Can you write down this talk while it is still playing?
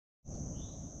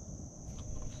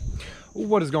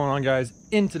What is going on, guys?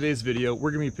 In today's video,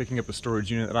 we're going to be picking up a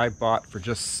storage unit that I bought for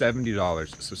just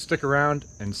 $70. So stick around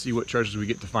and see what treasures we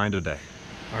get to find today.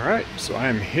 Alright, so I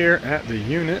am here at the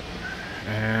unit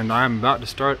and I'm about to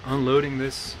start unloading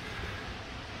this.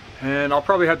 And I'll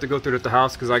probably have to go through it at the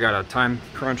house because I got a time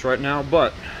crunch right now,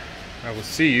 but I will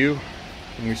see you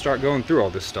when we start going through all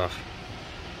this stuff.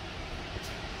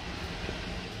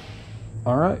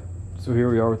 Alright, so here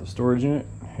we are with the storage unit.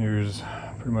 Here's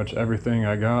pretty much everything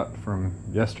I got from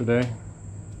yesterday.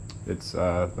 It's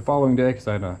the following day because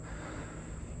I had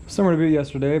somewhere to be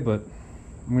yesterday, but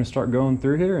I'm going to start going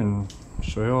through here and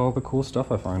show you all the cool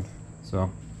stuff I find.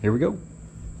 So here we go.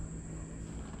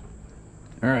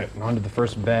 Alright, on to the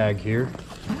first bag here.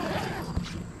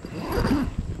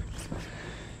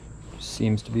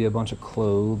 Seems to be a bunch of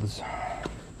clothes.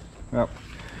 Well,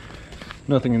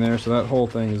 nothing in there, so that whole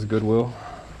thing is Goodwill.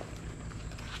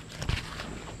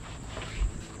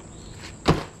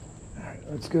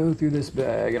 Let's go through this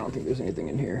bag. I don't think there's anything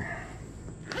in here,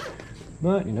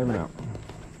 but you never know.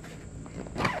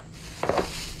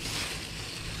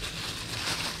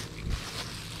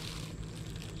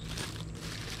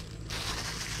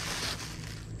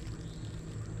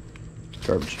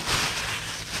 Garbage.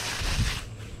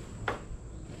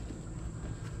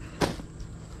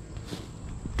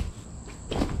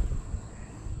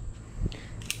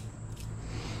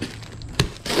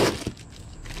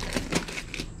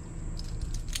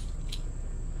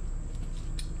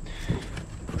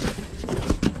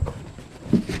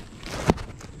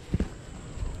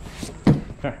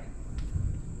 Okay.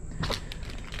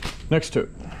 Next to it.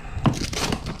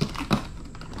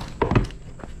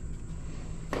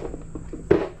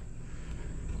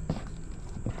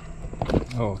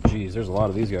 Oh geez, there's a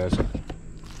lot of these guys.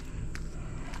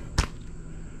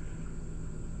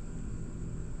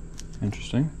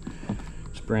 Interesting.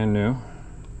 It's brand new.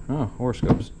 Oh,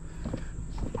 horoscopes.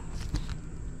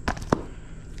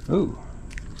 Ooh.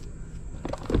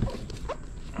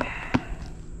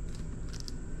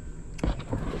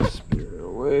 Spirit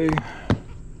away.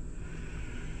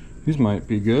 These might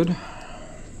be good. I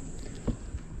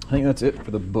think that's it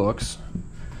for the books.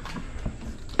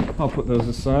 I'll put those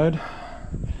aside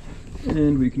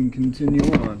and we can continue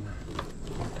on.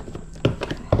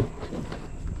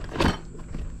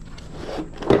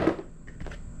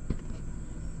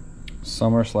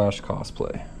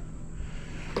 Summer/cosplay.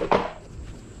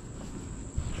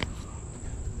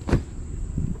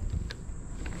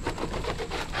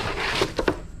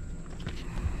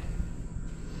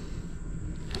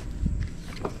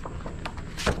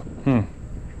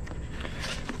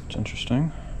 It's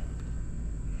interesting.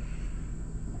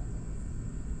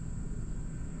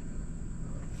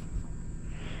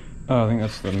 Oh, I think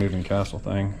that's the moving castle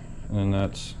thing. And then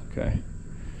that's, okay.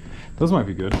 Those might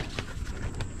be good.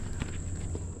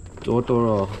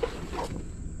 Totoro.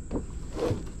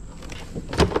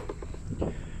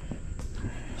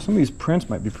 Some of these prints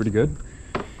might be pretty good.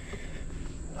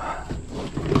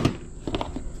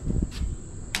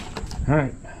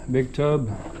 Alright, big tub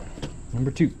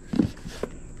number 2.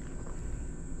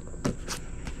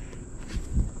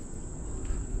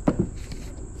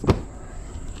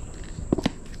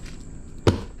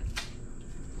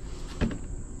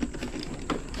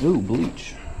 Ooh,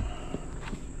 bleach.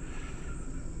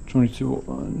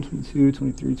 21, 22,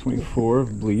 23, 24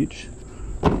 of bleach.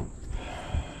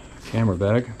 Camera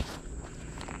bag.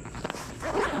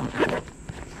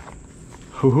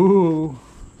 Ooh,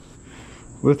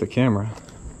 with a camera.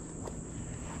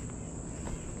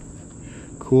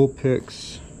 Cool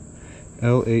Pix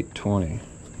L820.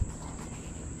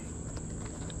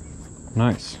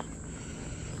 Nice.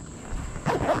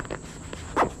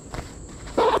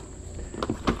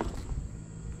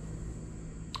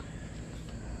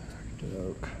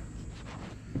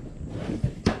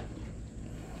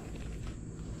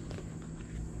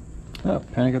 Oh,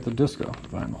 Panic at the Disco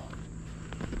vinyl.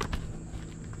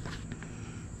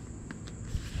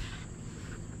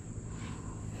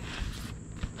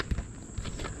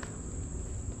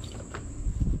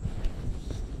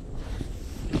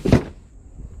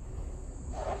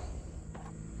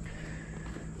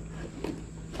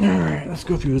 Alright, let's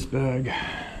go through this bag.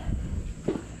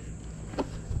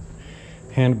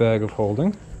 Handbag of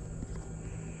holding.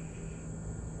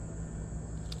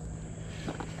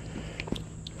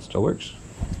 Still works.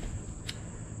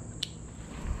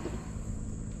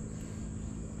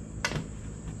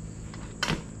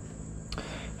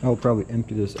 I'll probably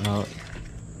empty this out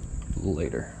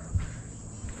later.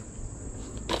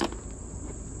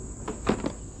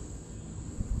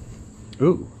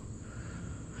 Ooh.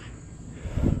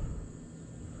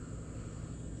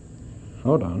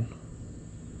 Hold on.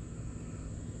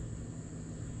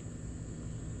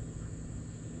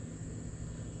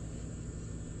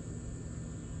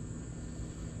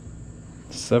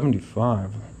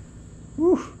 $75.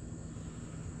 Woo.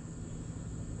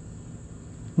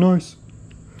 Nice.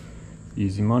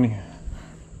 Easy money.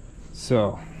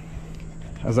 So,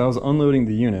 as I was unloading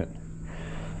the unit,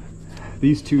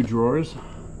 these two drawers,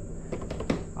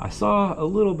 I saw a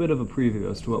little bit of a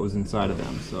preview as to what was inside of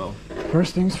them. So,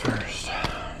 first things first.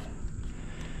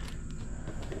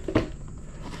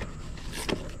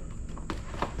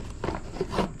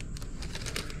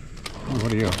 Oh,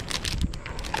 what are you?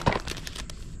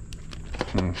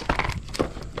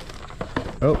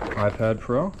 Oh, iPad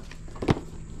Pro.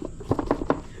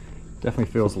 Definitely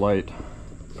feels light.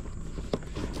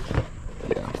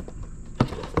 Yeah.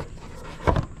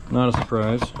 Not a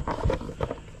surprise.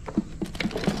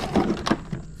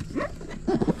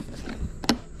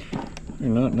 I do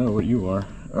not know what you are.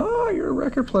 Oh, you're a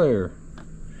record player.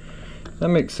 That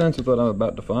makes sense with what I'm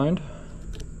about to find.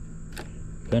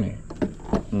 Penny.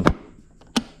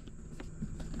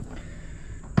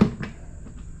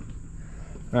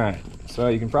 Alright, so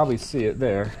you can probably see it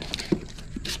there,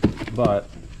 but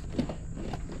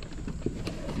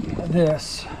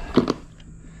this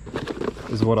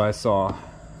is what I saw.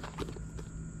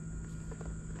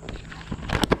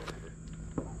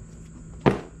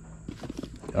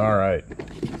 Alright.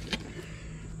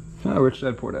 Rich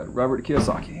Dad Poor Dad, Robert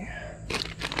Kiyosaki.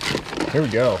 Here we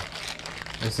go.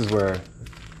 This is where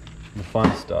the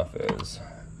fun stuff is.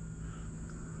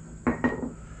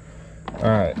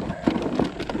 Alright.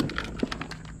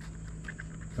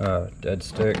 Dead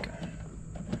stick.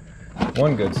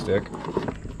 One good stick.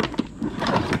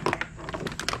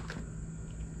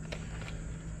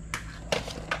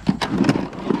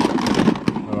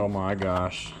 Oh my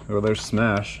gosh. Oh, there's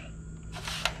Smash.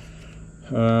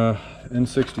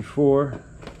 N64.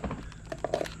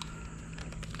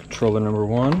 Controller number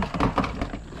 1.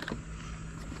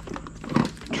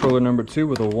 Controller number 2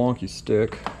 with a wonky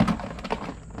stick.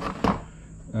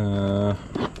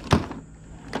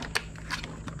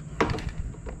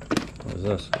 What is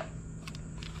this?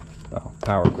 Oh,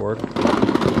 power cord.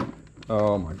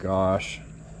 Oh my gosh.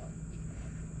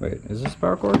 Wait, is this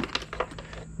power cord?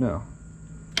 No.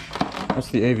 That's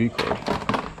the AV cord.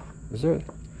 Is there?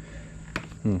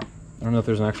 I don't know if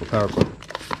there's an actual power cord.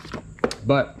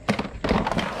 But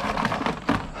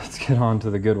let's get on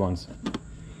to the good ones.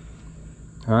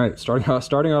 Alright, starting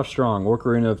off strong.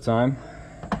 Ocarina of Time.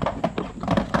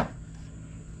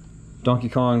 Donkey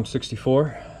Kong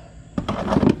 64.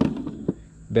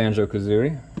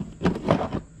 Banjo-Kazooie.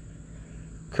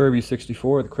 Kirby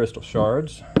 64, the Crystal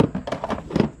Shards.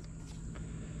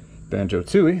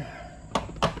 Banjo-Tooie.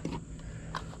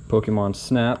 Pokemon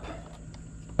Snap.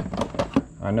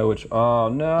 I know which, oh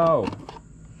no!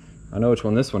 I know which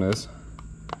one this one is.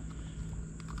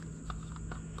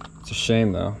 It's a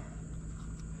shame though.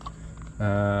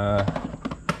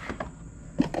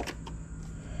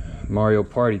 Mario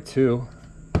Party 2.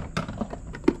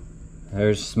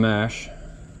 There's Smash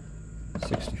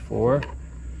 64.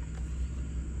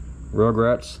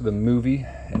 Rugrats, the movie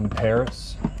in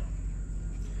Paris.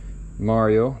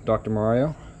 Mario, Dr.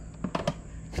 Mario.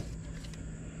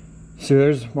 So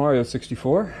there's Mario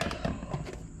 64.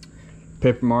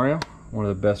 Paper Mario, one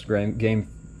of the best game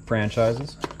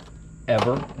franchises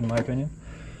ever, in my opinion.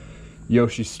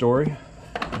 Yoshi's Story.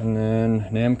 And then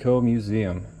Namco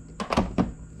Museum.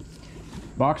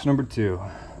 Box number 2.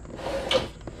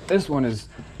 This one is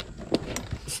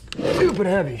stupid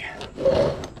heavy.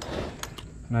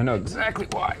 And I know exactly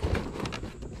why.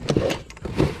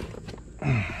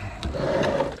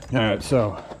 Alright,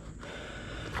 so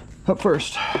up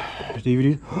first,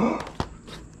 DVD.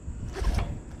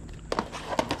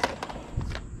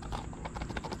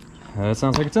 That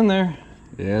sounds like it's in there.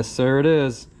 Yes, sir, it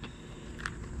is.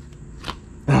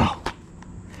 Oh,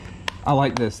 I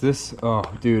like this. Oh,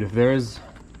 dude, if there's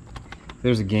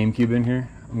a GameCube in here,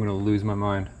 I'm gonna lose my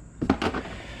mind.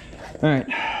 All right,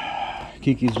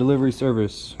 Kiki's Delivery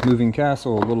Service, Moving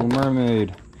Castle, Little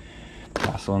Mermaid,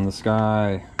 Castle in the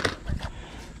Sky.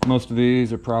 Most of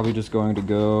these are probably just going to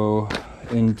go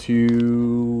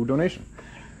into donation,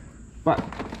 but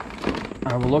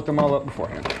I will look them all up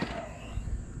beforehand.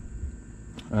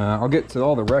 I'll get to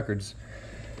all the records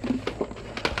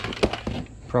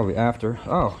probably after.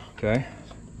 Oh, okay.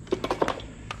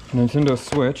 Nintendo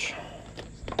Switch.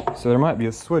 So there might be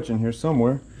a Switch in here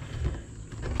somewhere.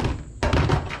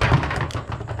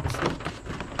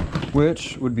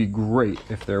 Which would be great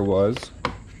if there was.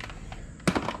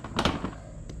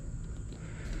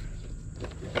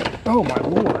 Oh my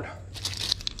lord.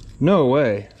 No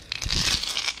way.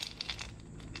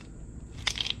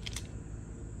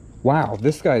 Wow,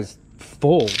 this guy's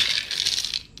full.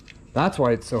 That's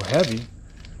why it's so heavy.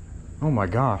 Oh my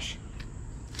gosh.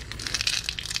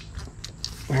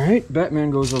 All right,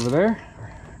 Batman goes over there.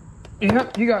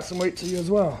 Yep, he got some weight to you as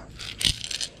well.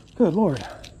 Good Lord.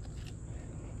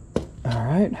 All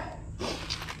right.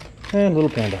 And little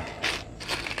panda.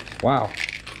 Wow.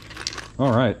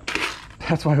 All right.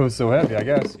 That's why it was so heavy, I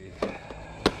guess.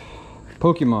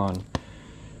 Pokemon.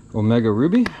 Omega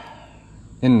Ruby.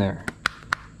 In there.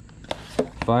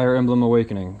 Fire Emblem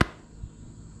Awakening.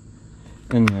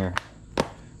 In there.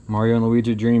 Mario and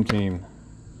Luigi Dream Team.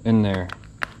 In there.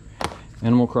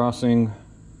 Animal Crossing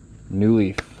New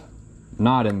Leaf.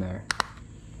 Not in there.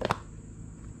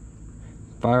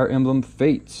 Fire Emblem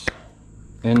Fates.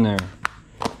 In there.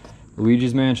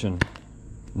 Luigi's Mansion.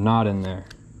 Not in there.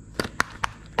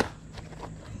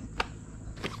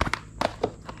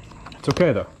 It's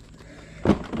okay though.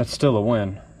 That's still a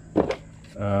win.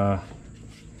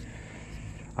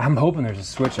 I'm hoping there's a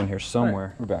switch in here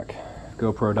somewhere. Right, we're back.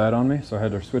 GoPro died on me, so I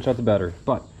had to switch out the battery.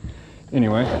 But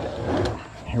anyway,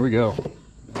 here we go.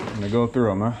 I'm gonna go through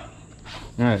them, huh?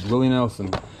 All right, Willie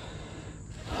Nelson,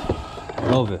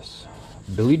 Elvis,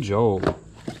 Billy Joel,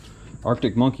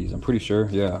 Arctic Monkeys, I'm pretty sure,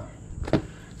 yeah.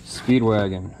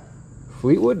 Speedwagon,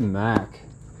 Fleetwood Mac,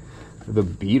 The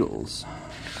Beatles,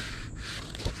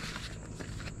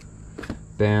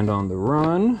 Band on the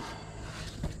Run,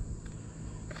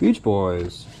 Beach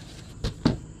Boys,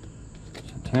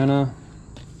 Santana,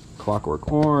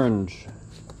 Clockwork Orange,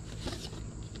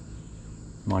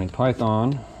 Monty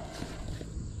Python,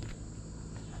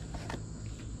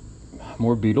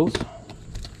 more Beatles,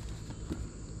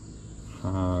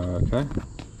 okay,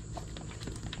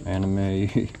 anime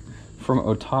from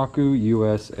Otaku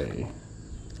USA,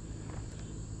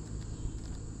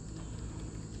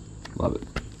 love it.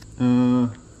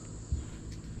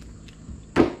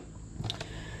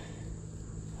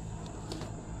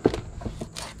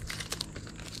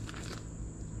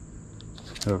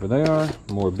 Whoever they are,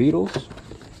 more Beatles.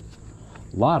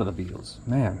 A lot of the Beatles,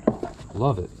 man,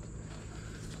 love it.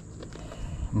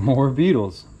 More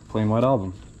Beatles, plain white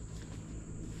album.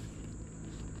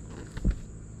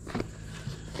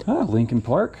 Linkin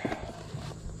Park.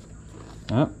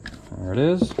 Yep, there it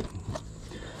is.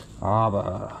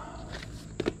 ABBA.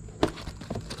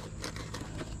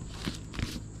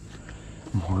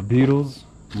 More Beatles,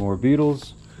 more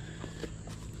Beatles.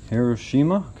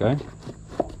 Hiroshima, okay.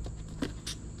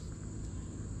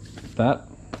 That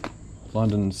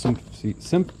London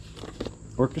Symphony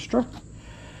Orchestra.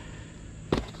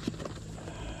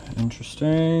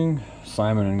 Interesting.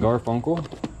 Simon and Garfunkel.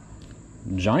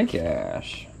 Johnny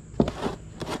Cash.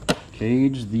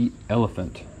 Cage the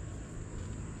Elephant.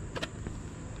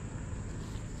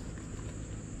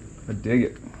 I dig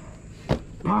it.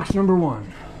 Box number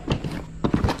 1.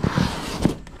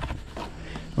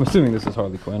 I'm assuming this is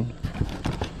Harley Quinn.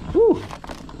 Ooh.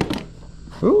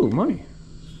 Ooh, money.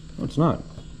 No, it's not.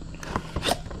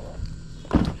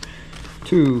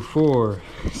 2, 4,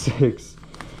 6,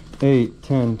 8,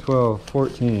 10, 12,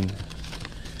 14.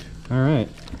 All right.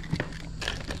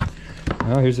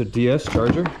 Well, here's a DS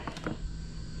charger.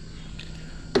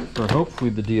 For hopefully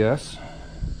the DS.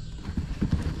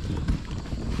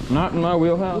 Not in my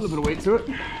wheelhouse. A little bit of weight to it.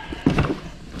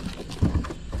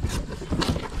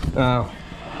 Oh.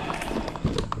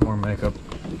 More makeup.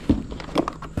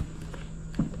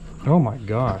 Oh my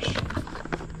gosh.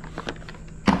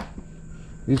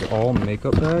 These are all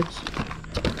makeup bags?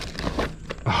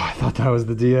 Oh, I thought that was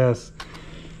the DS.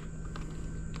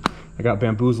 I got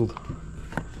bamboozled.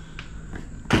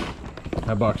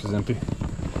 That box is empty.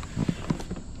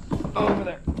 Over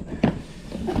there.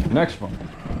 Next one.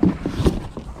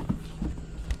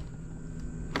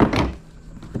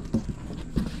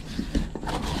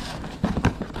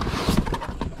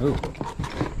 Ooh.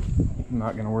 I'm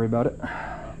not gonna worry about it.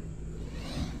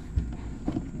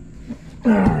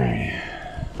 Alright.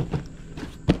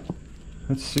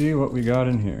 Let's see what we got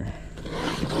in here.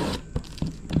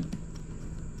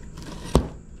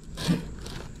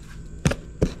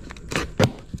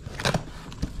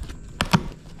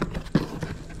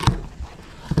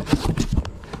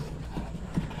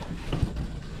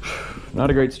 Not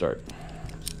a great start.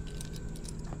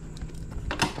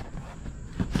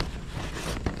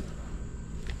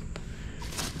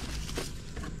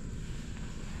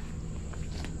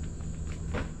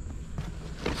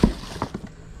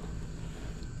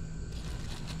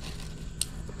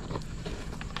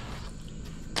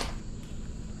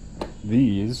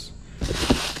 These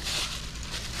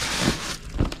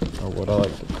are what I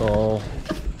like to call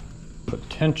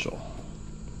potential.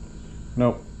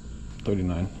 Nope,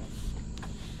 39.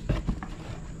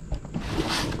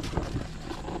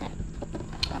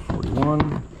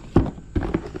 41.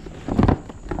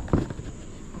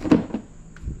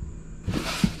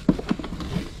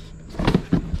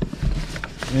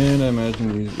 And I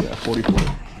imagine these, yeah, 44.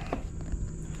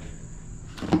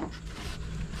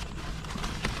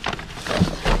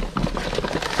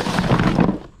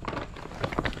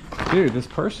 Dude, this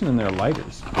person in there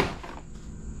lighters.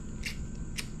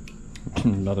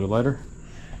 Another lighter.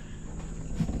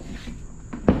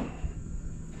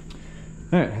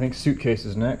 Alright, I think suitcase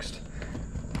is next.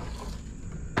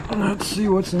 Let's see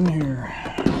what's in here.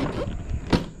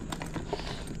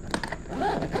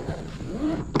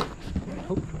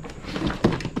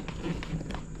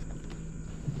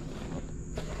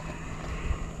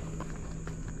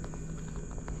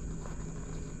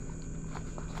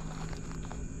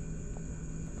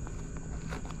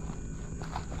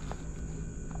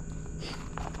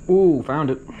 Ooh, found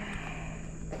it.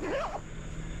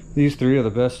 These three are the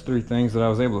best three things that I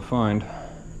was able to find.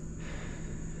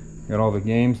 Got all the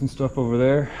games and stuff over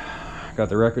there. Got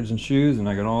the records and shoes, and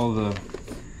I got all the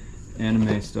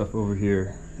anime stuff over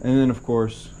here. And then of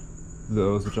course,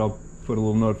 those, which I'll put a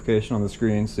little notification on the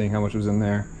screen seeing how much was in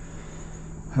there.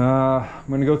 I'm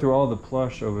gonna go through all the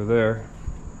plush over there.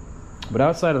 But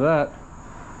outside of that,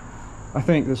 I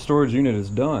think the storage unit is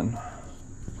done.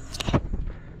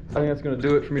 I think that's going to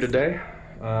do it for me today.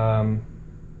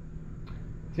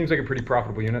 Seems like a pretty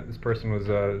profitable unit. This person was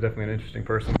definitely an interesting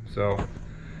person. So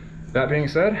that being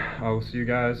said, I will see you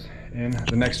guys in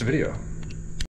the next video.